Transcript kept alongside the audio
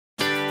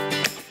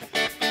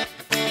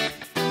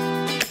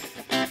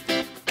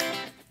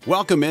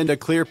Welcome into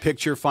Clear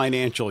Picture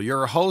Financial.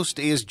 Your host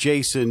is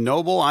Jason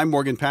Noble. I'm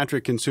Morgan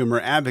Patrick, consumer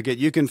advocate.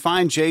 You can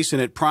find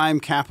Jason at Prime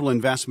Capital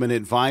Investment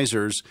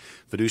Advisors.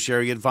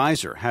 Fiduciary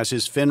advisor, has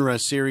his FINRA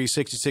Series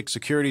 66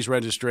 securities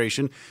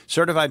registration,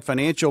 certified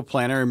financial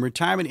planner, and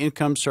retirement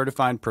income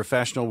certified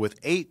professional with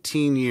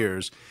 18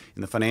 years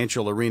in the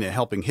financial arena,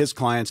 helping his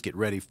clients get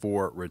ready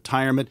for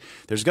retirement.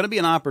 There's going to be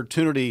an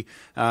opportunity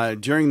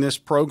during this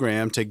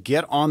program to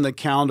get on the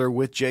calendar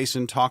with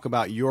Jason, talk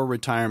about your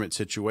retirement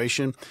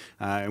situation,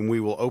 and we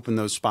will open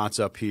those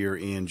spots up here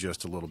in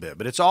just a little bit.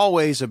 But it's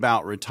always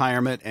about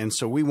retirement, and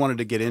so we wanted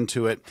to get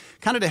into it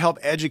kind of to help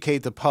educate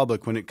the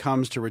public when it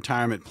comes to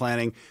retirement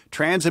planning.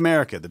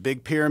 Transamerica, the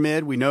big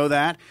pyramid, we know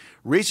that,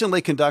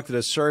 recently conducted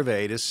a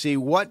survey to see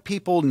what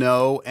people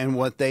know and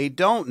what they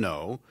don't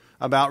know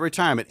about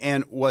retirement.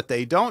 And what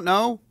they don't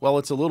know, well,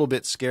 it's a little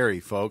bit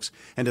scary, folks.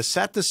 And to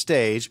set the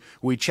stage,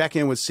 we check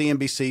in with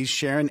CNBC's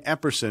Sharon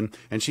Epperson,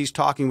 and she's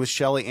talking with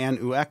Shelly Ann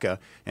Ueka,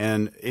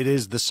 and it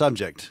is the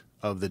subject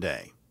of the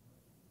day.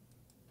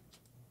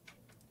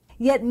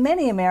 Yet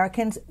many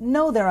Americans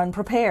know they're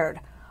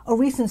unprepared. A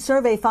recent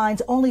survey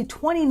finds only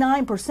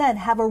 29%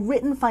 have a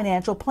written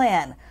financial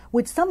plan,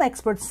 which some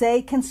experts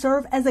say can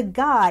serve as a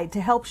guide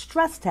to help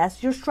stress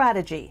test your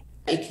strategy.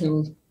 It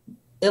can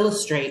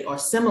illustrate or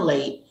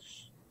simulate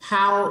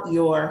how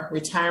your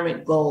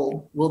retirement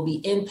goal will be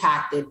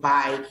impacted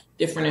by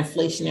different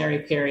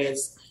inflationary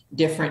periods,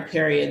 different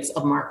periods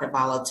of market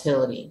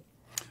volatility.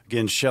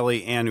 Again,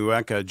 Shelly Ann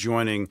Ueka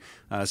joining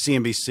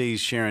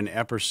CNBC's Sharon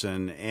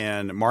Epperson,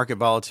 and market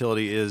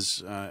volatility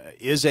is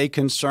a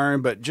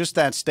concern, but just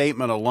that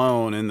statement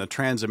alone in the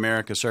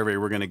Transamerica survey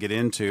we're going to get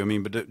into, I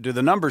mean, but do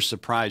the numbers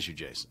surprise you,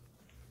 Jason?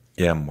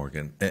 Yeah,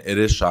 Morgan. It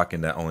is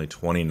shocking that only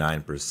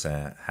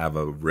 29% have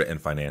a written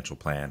financial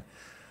plan,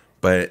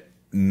 but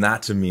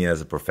not to me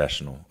as a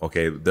professional.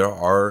 Okay, there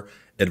are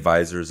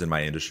advisors in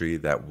my industry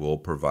that will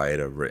provide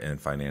a written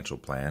financial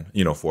plan,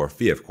 for a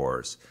fee, of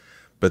course.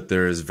 But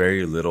there is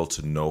very little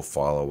to no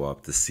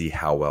follow-up to see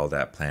how well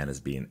that plan is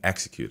being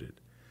executed.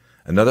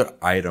 Another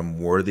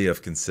item worthy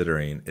of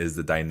considering is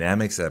the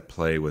dynamics at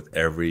play with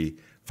every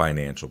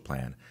financial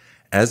plan.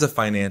 As a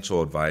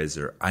financial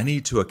advisor, I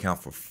need to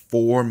account for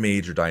 4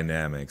 major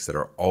dynamics that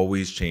are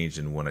always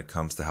changing when it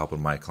comes to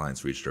helping my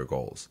clients reach their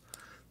goals.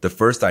 The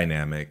first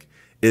dynamic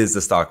is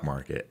the stock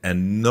market,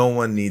 and no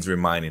one needs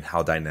reminding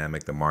how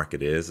dynamic the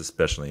market is,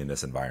 especially in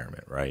this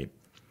environment, right?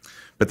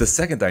 But the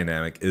second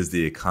dynamic is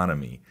the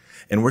economy.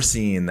 And we're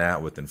seeing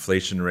that with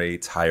inflation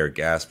rates, higher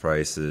gas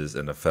prices,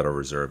 and the Federal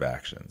Reserve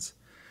actions,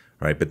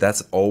 right? But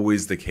that's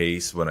always the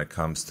case when it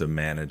comes to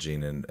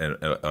managing and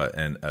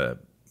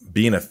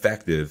being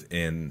effective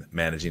in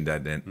managing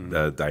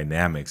the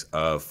dynamics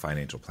of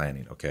financial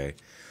planning, okay?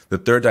 The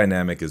third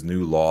dynamic is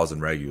new laws and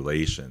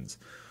regulations.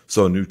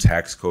 So a new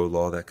tax code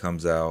law that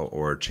comes out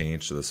or a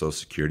change to the Social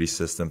Security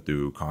system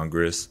through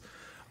Congress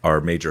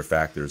are major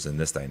factors in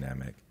this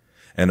dynamic.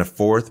 And a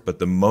fourth, but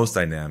the most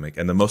dynamic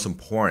and the most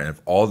important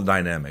of all the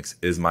dynamics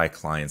is my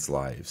clients'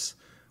 lives.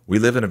 We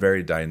live in a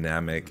very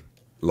dynamic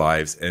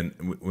lives, and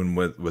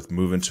with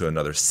moving to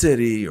another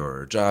city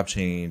or a job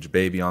change,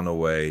 baby on the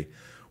way,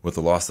 with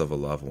the loss of a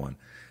loved one.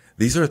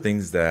 These are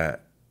things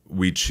that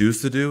we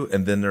choose to do,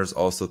 and then there's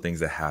also things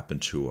that happen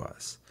to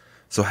us.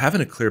 So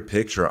having a clear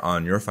picture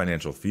on your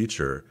financial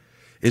future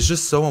is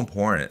just so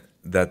important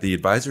that the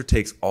advisor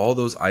takes all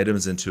those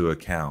items into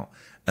account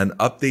and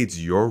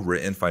updates your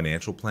written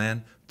financial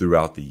plan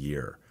throughout the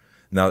year.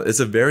 Now,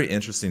 it's a very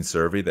interesting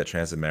survey that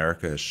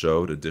Transamerica has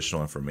showed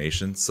additional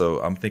information.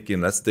 So I'm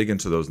thinking, let's dig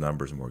into those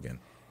numbers, Morgan.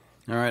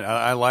 All right,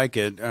 I like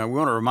it. We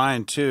want to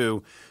remind,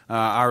 too,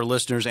 our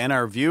listeners and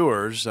our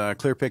viewers,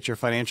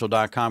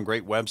 clearpicturefinancial.com,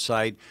 great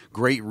website,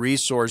 great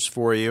resource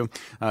for you.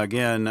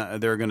 Again,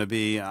 there are going to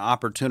be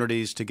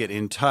opportunities to get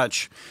in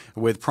touch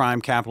with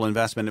Prime Capital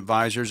Investment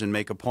Advisors and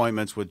make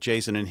appointments with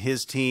Jason and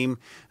his team.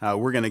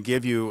 We're going to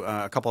give you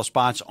a couple of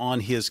spots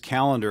on his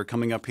calendar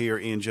coming up here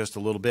in just a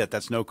little bit.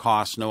 That's no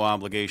cost, no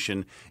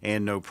obligation,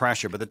 and no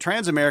pressure. But the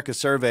Transamerica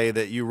survey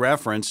that you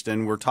referenced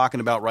and we're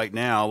talking about right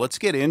now, let's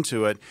get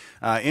into it.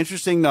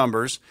 Interesting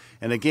numbers.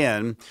 And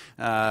again,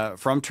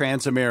 from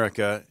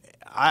Transamerica,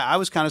 I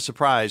was kind of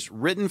surprised.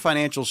 Written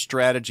financial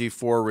strategy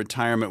for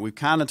retirement, we've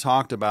kind of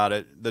talked about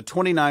it. The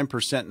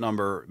 29%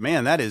 number,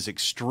 man, that is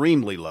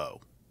extremely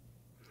low.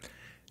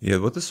 Yeah,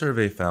 what the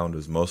survey found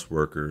is most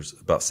workers,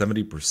 about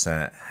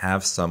 70%,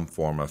 have some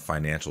form of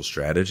financial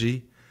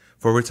strategy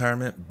for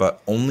retirement,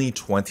 but only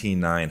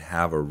 29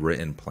 have a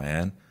written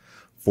plan.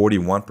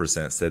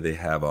 41% said they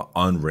have an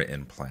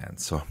unwritten plan.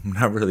 So I'm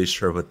not really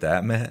sure what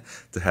that meant,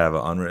 to have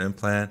an unwritten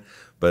plan,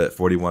 but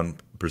 41%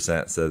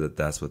 said that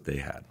that's what they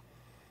had.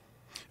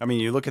 I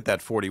mean, you look at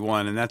that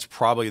 41, and that's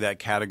probably that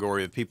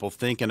category of people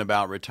thinking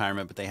about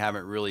retirement, but they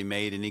haven't really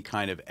made any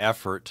kind of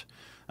effort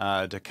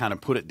to kind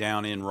of put it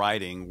down in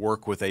writing,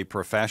 work with a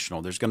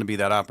professional. There's going to be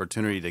that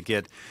opportunity to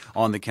get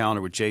on the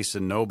calendar with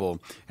Jason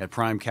Noble at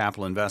Prime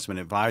Capital Investment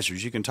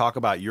Advisors. You can talk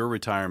about your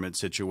retirement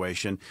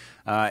situation.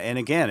 And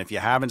again, if you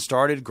haven't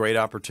started, great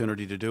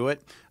opportunity to do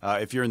it.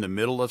 If you're in the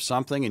middle of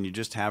something and you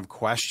just have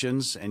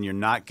questions and you're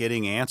not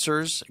getting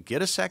answers,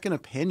 get a second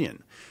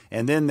opinion.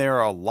 And then there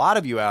are a lot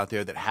of you out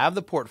there that have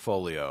the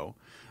portfolio.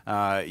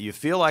 You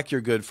feel like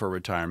you're good for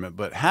retirement,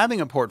 but having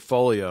a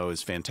portfolio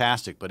is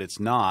fantastic, but it's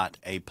not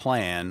a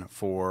plan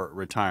for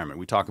retirement.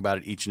 We talk about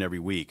it each and every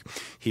week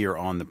here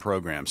on the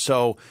program.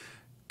 So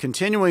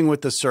continuing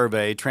with the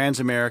survey,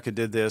 Transamerica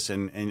did this,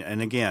 and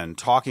again,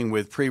 talking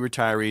with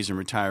pre-retirees and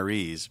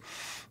retirees,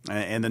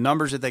 and the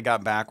numbers that they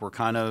got back were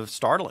kind of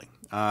startling.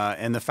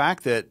 And the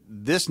fact that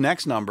this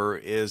next number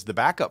is the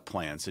backup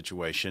plan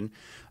situation,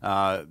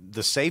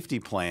 the safety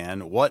plan,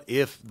 the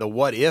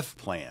what if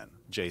plan,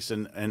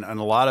 Jason, and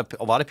a lot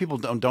of people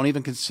don't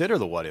even consider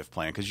the what if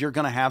plan because you're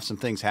going to have some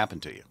things happen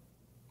to you.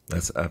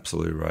 That's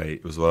absolutely right.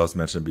 It was what I was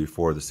mentioning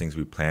before. There's things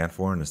we plan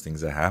for and there's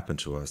things that happen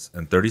to us.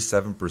 And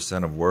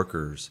 37% of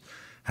workers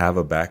have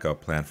a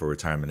backup plan for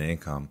retirement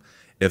income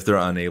if they're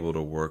unable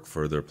to work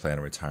for their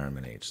planned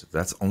retirement age.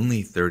 That's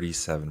only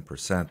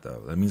 37%,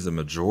 though. That means the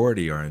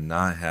majority are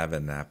not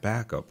having that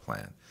backup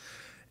plan.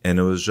 And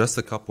it was just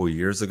a couple of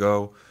years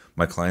ago,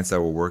 my clients that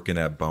were working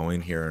at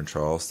Boeing here in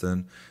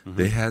Charleston,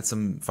 they had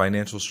some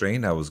financial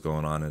strain that was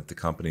going on at the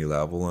company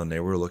level, and they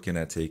were looking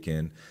at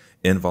taking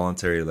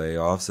involuntary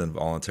layoffs and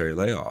voluntary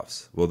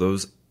layoffs. Well,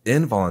 those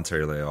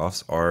involuntary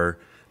layoffs are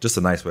just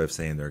a nice way of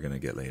saying they're going to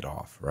get laid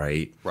off,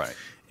 right? Right.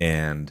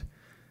 And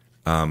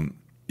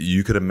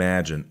you could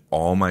imagine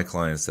all my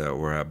clients that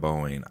were at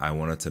Boeing, I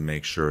wanted to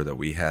make sure that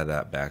we had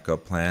that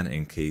backup plan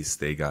in case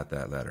they got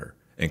that letter,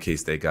 in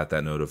case they got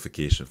that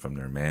notification from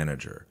their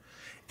manager.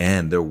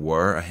 And there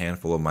were a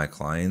handful of my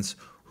clients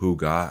who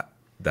got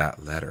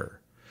that letter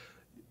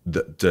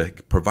to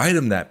provide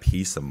them that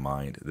peace of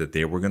mind that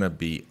they were going to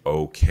be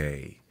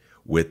okay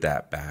with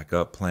that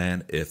backup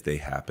plan if they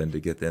happened to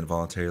get the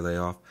involuntary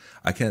layoff.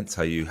 I can't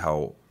tell you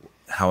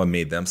how it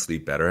made them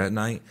sleep better at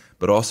night,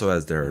 but also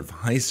as their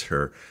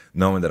advisor,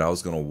 knowing that I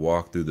was going to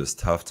walk through this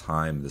tough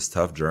time, this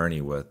tough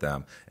journey with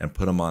them and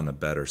put them on the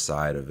better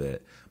side of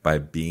it by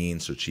being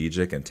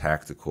strategic and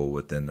tactical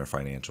within their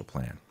financial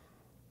plan.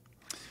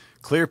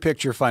 Clear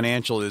Picture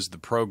Financial is the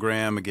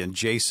program. Again,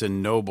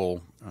 Jason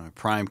Noble,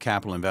 Prime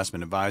Capital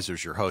Investment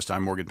Advisors, your host.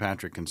 I'm Morgan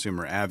Patrick,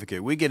 consumer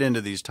advocate. We get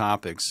into these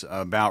topics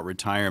about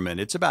retirement.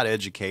 It's about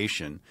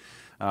education.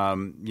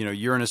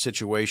 You're in a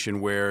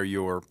situation where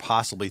you're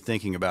possibly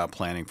thinking about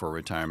planning for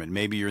retirement.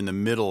 Maybe you're in the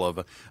middle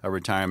of a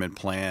retirement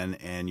plan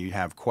and you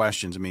have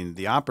questions. I mean,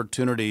 the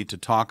opportunity to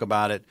talk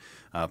about it,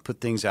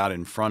 put things out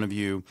in front of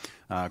you,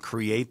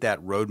 create that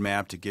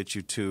roadmap to get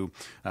you to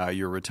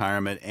your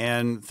retirement,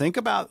 and think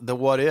about the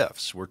what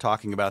ifs. We're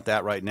talking about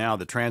that right now.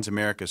 The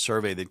Transamerica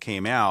survey that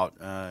came out,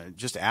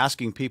 just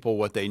asking people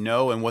what they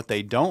know and what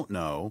they don't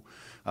know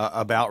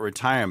about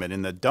retirement.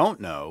 And the don't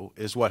know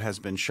is what has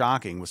been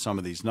shocking with some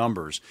of these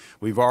numbers.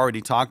 We've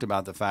already talked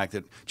about the fact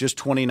that just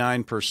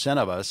 29%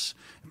 of us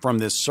from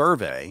this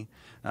survey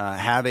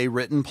have a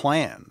written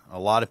plan. A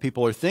lot of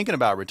people are thinking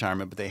about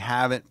retirement, but they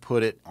haven't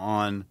put it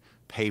on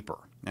paper.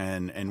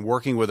 And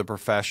working with a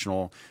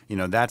professional,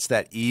 that's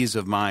that ease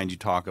of mind you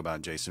talk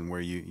about, Jason,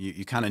 where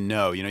you kind of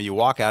know, you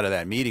walk out of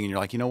that meeting and you're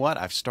like, you know what,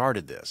 I've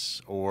started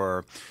this.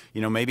 Or,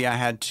 maybe I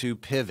had to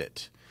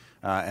pivot.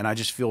 And I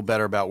just feel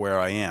better about where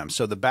I am.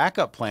 So the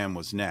backup plan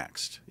was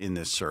next in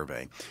this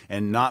survey.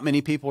 And not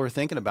many people are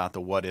thinking about the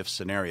what-if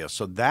scenario.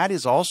 So that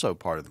is also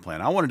part of the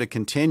plan. I wanted to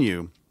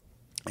continue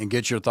and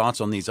get your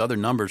thoughts on these other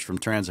numbers from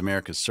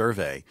Transamerica's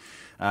survey.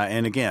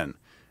 And again,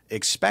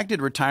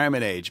 expected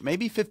retirement age,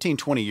 maybe 15,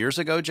 20 years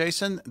ago,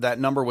 Jason, that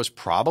number was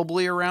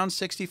probably around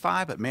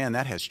 65. But, man,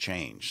 that has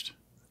changed.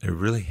 It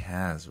really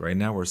has. Right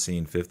now we're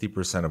seeing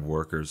 50% of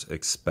workers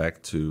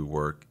expect to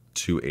work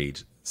to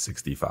age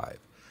 65.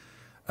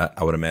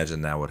 I would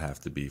imagine that would have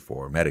to be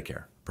for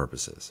Medicare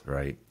purposes,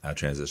 right?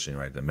 Transitioning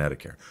right to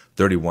Medicare.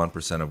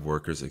 31% of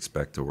workers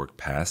expect to work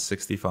past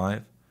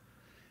 65,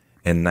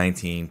 and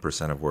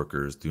 19% of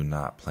workers do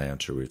not plan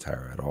to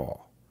retire at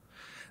all.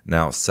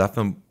 Now,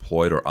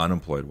 self-employed or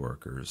unemployed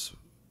workers,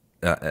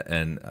 I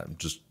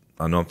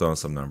know I'm throwing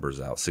some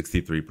numbers out,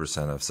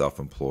 63% of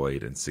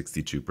self-employed and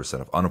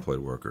 62% of unemployed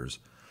workers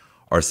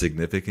are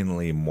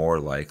significantly more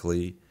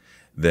likely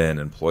than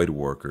employed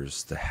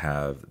workers to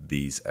have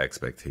these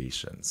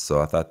expectations.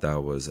 So I thought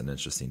that was an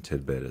interesting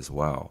tidbit as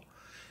well.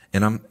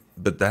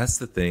 But that's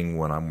the thing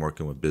when I'm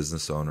working with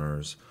business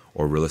owners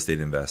or real estate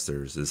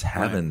investors is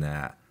having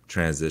that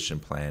transition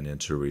plan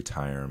into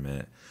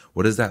retirement.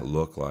 What does that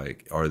look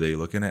like? Are they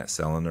looking at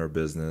selling their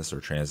business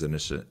or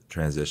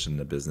transition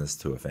the business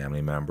to a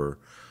family member?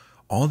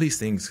 All these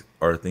things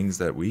are things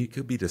that we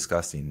could be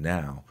discussing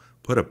now,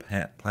 put a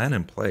plan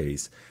in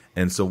place.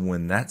 And so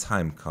when that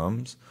time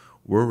comes,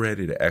 we're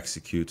ready to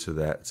execute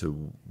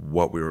to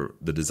what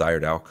the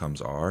desired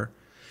outcomes are.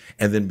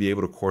 and then be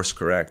able to course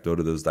correct, go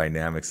to those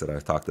dynamics that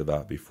I've talked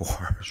about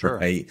before, Sure.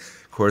 right?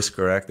 Course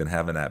correct and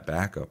having that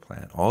backup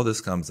plan. All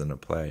this comes into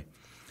play.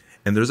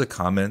 And there's a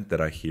comment that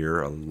I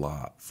hear a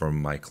lot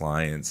from my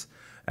clients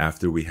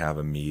after we have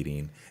a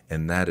meeting,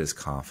 and that is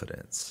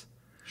confidence.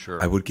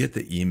 Sure. I would get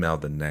the email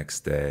the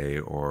next day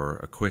or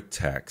a quick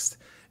text,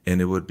 and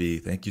it would be,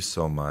 "Thank you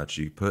so much.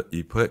 You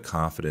put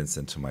confidence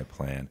into my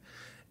plan."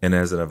 And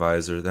as an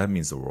advisor, that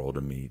means the world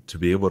to me, to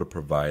be able to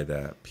provide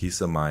that peace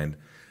of mind,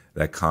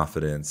 that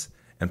confidence,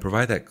 and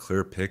provide that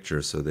clear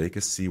picture so they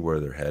can see where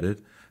they're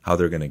headed, how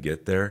they're going to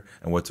get there,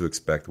 and what to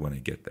expect when they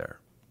get there.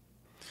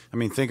 I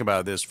mean, think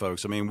about this,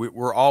 folks. I mean,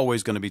 we're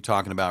always going to be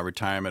talking about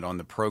retirement on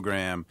the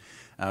program,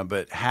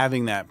 but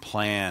having that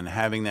plan,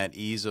 having that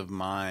ease of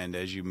mind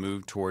as you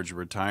move towards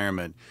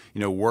retirement,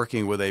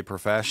 working with a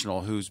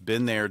professional who's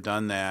been there,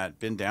 done that,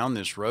 been down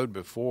this road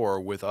before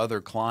with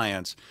other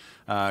clients,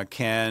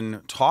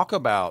 can talk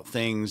about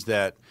things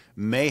that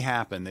may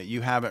happen that you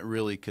haven't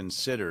really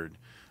considered.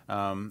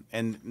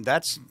 And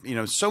that's,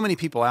 so many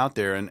people out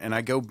there, and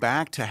I go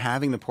back to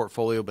having the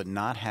portfolio but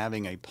not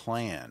having a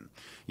plan.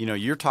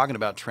 You're talking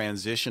about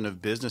transition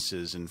of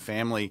businesses and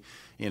family,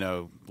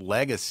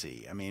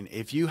 legacy. I mean,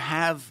 if you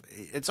have,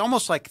 it's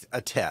almost like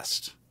a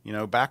test.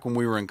 Back when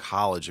we were in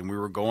college and we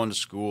were going to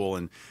school,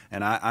 and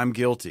I'm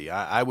guilty.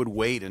 I would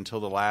wait until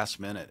the last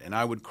minute, and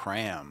I would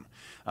cram,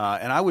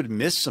 and I would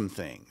miss some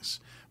things.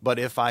 But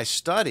if I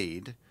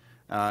studied,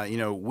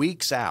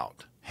 weeks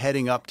out,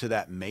 heading up to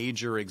that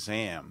major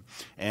exam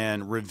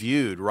and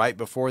reviewed right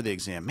before the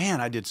exam, man,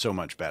 I did so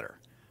much better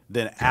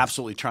than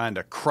absolutely trying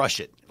to crush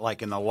it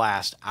like in the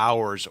last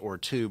hours or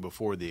two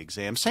before the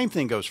exam. Same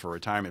thing goes for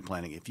retirement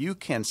planning. If you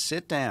can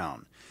sit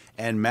down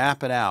and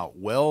map it out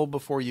well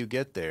before you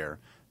get there,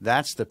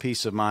 that's the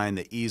peace of mind,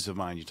 the ease of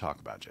mind you talk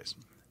about, Jason.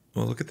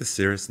 Well, look at the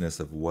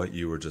seriousness of what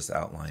you were just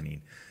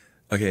outlining.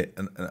 Okay,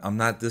 and I'm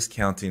not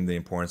discounting the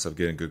importance of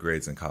getting good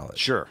grades in college.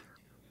 Sure.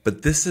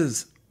 But this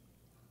is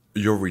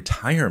your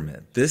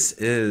retirement. This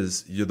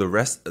is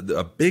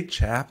a big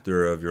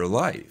chapter of your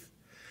life.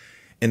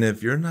 And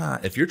if you're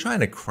trying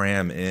to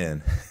cram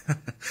in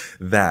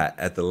that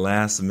at the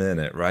last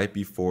minute, right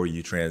before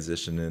you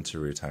transition into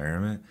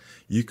retirement,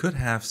 you could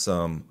have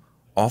some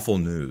awful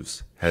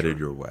news headed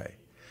your way.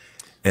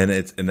 And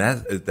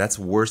that's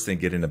worse than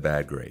getting a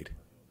bad grade,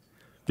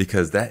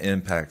 because that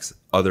impacts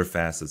other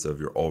facets of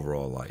your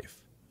overall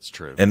life. It's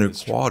true. And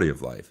the quality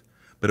of life.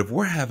 But if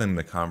we're having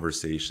the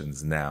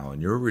conversations now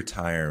and you're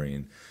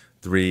retiring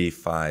 3,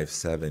 5,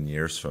 7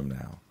 years from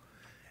now,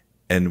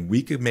 and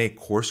we could make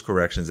course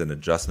corrections and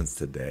adjustments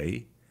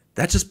today,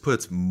 that just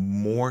puts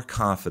more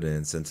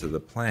confidence into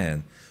the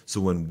plan. So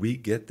when we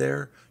get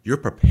there, you're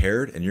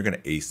prepared and you're going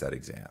to ace that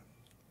exam.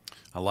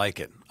 I like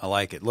it. I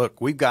like it.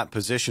 Look, we've got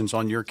positions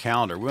on your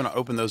calendar. We're going to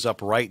open those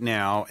up right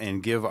now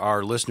and give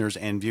our listeners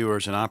and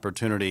viewers an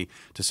opportunity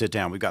to sit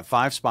down. We've got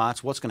 5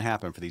 spots. What's going to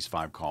happen for these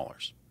 5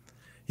 callers?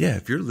 Yeah,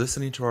 if you're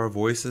listening to our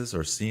voices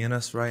or seeing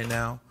us right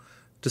now,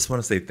 just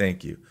want to say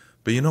thank you.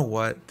 But you know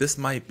what? This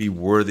might be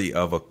worthy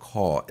of a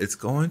call. It's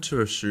going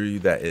to assure you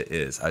that it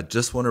is. I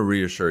just want to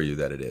reassure you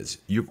that it is.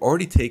 You've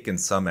already taken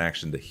some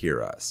action to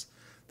hear us.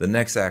 The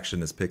next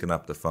action is picking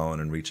up the phone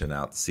and reaching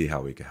out to see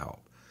how we can help.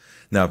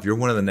 Now, if you're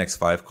one of the next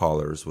 5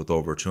 callers with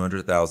over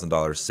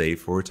 $200,000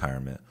 saved for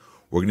retirement,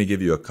 we're going to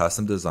give you a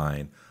custom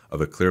design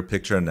of a clear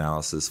picture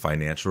analysis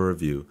financial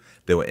review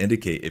that will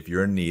indicate if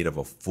you're in need of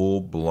a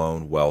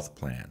full-blown wealth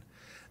plan.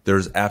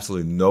 There's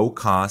absolutely no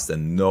cost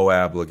and no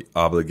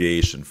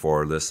obligation for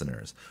our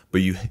listeners,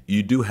 but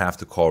you do have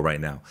to call right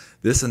now.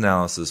 This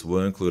analysis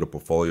will include a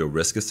portfolio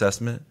risk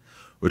assessment,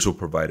 which will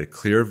provide a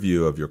clear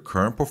view of your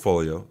current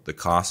portfolio, the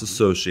costs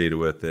associated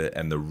with it,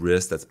 and the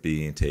risk that's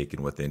being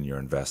taken within your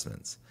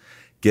investments.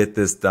 Get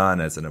this done,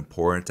 as it's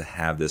important to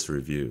have this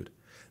reviewed.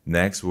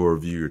 Next, we'll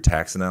review your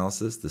tax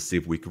analysis to see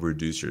if we can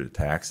reduce your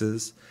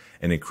taxes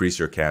and increase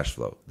your cash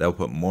flow. That will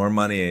put more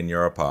money in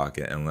your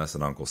pocket and less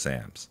in Uncle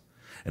Sam's.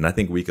 And I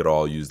think we could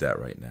all use that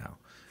right now,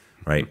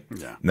 right?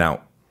 Yeah.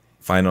 Now,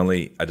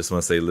 finally, I just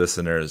want to say,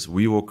 listeners,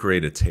 we will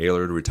create a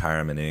tailored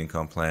retirement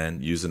income plan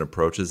using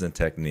approaches and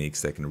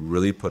techniques that can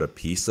really put a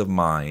peace of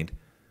mind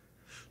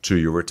to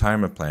your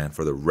retirement plan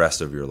for the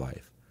rest of your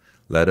life.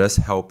 Let us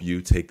help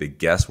you take the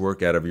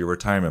guesswork out of your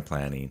retirement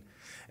planning,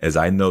 as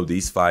I know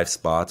these 5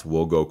 spots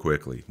will go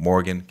quickly.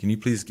 Morgan, can you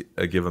please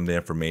give them the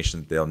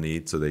information that they'll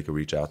need so they can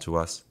reach out to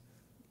us?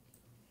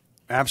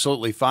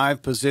 Absolutely.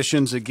 5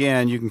 positions.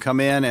 Again, you can come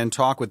in and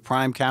talk with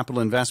Prime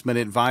Capital Investment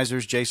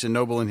Advisors, Jason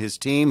Noble and his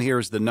team.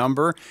 Here's the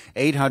number,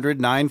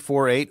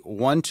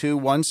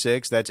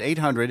 800-948-1216. That's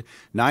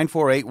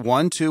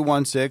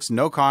 800-948-1216.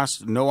 No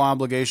cost, no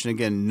obligation.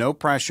 Again, no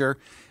pressure.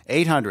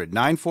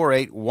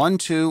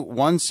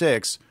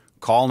 800-948-1216.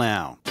 Call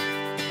now.